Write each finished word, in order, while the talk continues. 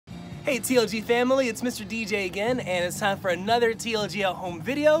Hey TLG family, it's Mr. DJ again, and it's time for another TLG at home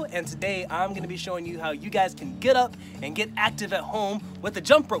video. And today I'm going to be showing you how you guys can get up and get active at home with a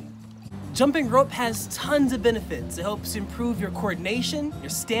jump rope. Jumping rope has tons of benefits. It helps improve your coordination,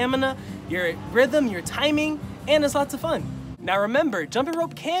 your stamina, your rhythm, your timing, and it's lots of fun. Now remember, jumping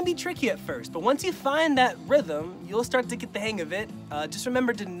rope can be tricky at first, but once you find that rhythm, you'll start to get the hang of it. Just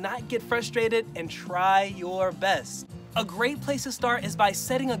remember to not get frustrated and try your best. A great place to start is by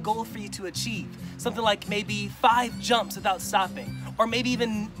setting a goal for you to achieve. Something like maybe 5 jumps without stopping, or maybe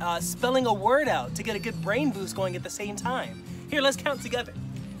even spelling a word out to get a good brain boost going at the same time. Here, let's count together.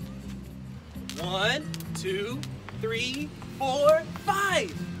 1, 2, 3, 4,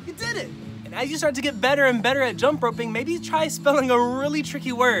 5. You did it. And as you start to get better and better at jump roping, maybe try spelling a really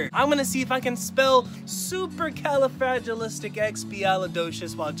tricky word. I'm gonna see if I can spell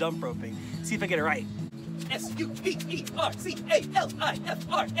supercalifragilisticexpialidocious while jump roping. See if I get it right.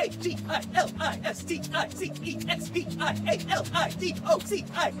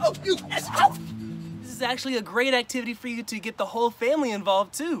 supercalifragilisticexpialidocious. This is actually a great activity for you to get the whole family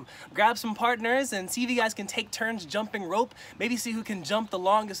involved too. Grab some partners and see if you guys can take turns jumping rope. Maybe see who can jump the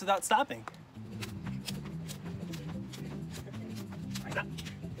longest without stopping.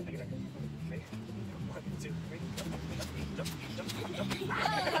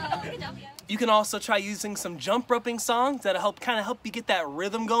 You can also try using some jump roping songs that'll help you get that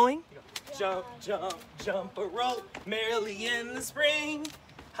rhythm going. Jump, jump, jump a rope merrily in the spring.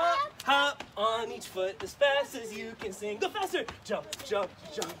 Hop, hop on each foot as fast as you can sing. Go faster! Jump, jump,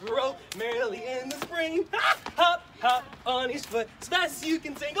 jump a rope merrily in the spring. Hop, hop, hop on each foot as fast as you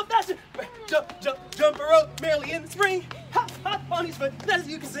can sing. Go faster! Jump, jump, jump a rope merrily in the spring. Hop, hop on each foot as fast as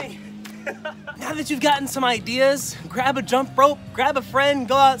you can sing. Now that you've gotten some ideas, grab a jump rope, grab a friend,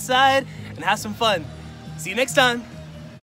 go outside, and have some fun. See you next time.